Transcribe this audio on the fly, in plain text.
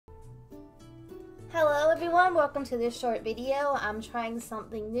Hello everyone, welcome to this short video. I'm trying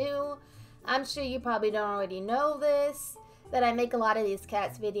something new. I'm sure you probably don't already know this, that I make a lot of these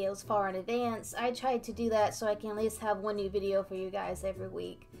cats videos far in advance. I tried to do that so I can at least have one new video for you guys every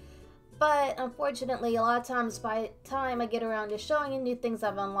week. But unfortunately, a lot of times by the time I get around to showing you new things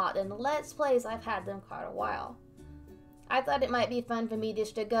I've unlocked in the Let's Plays, I've had them quite a while. I thought it might be fun for me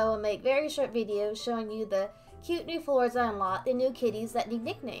just to go and make very short videos showing you the cute new floors I unlocked, the new kitties that need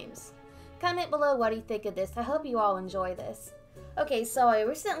nicknames. Comment below what you think of this. I hope you all enjoy this. Okay, so I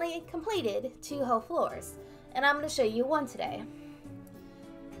recently completed 2 whole floors, and I'm going to show you one today.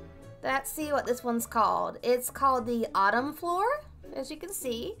 Let's see what this one's called. It's called the autumn floor, as you can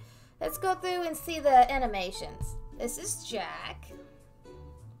see. Let's go through and see the animations. This is Jack.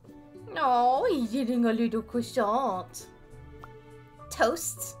 Oh, he's eating a little croissant.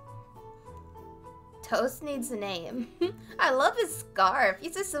 Toast. Toast needs a name. I love his scarf.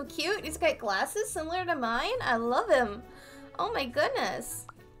 He's just so cute. He's got glasses similar to mine. I love him. Oh my goodness.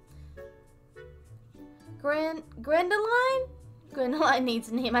 Grendeline? Grendeline needs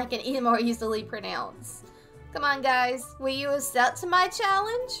a name I can more easily pronounce. Come on guys, will you accept to my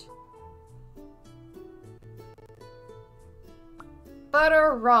challenge?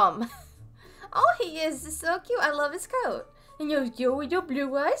 Butter rum. Oh, he is so cute. I love his coat. And your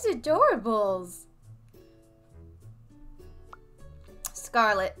blue eyes, adorables.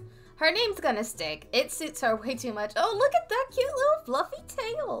 Scarlet. Her name's gonna stick. It suits her way too much. Oh, look at that cute little fluffy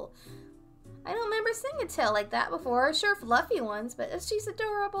tail. I don't remember seeing a tail like that before. Sure, fluffy ones, but she's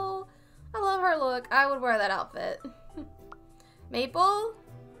adorable. I love her look. I would wear that outfit. Maple?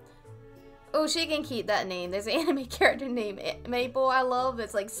 Oh, she can keep that name. There's an anime character named Maple. I love it.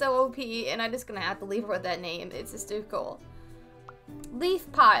 It's like so OP, and I'm just gonna have to leave her with that name. It's just too cool.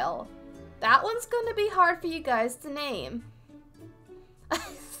 Leaf pile. That one's gonna be hard for you guys to name.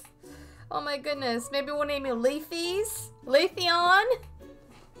 Oh my goodness, maybe we'll name you Leafies? Leafeon?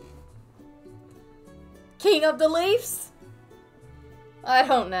 King of the Leafs? I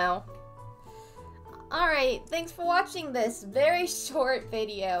don't know. Alright, thanks for watching this very short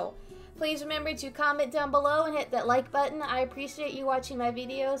video. Please remember to comment down below and hit that like button. I appreciate you watching my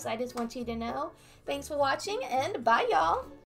videos. I just want you to know. Thanks for watching and bye y'all.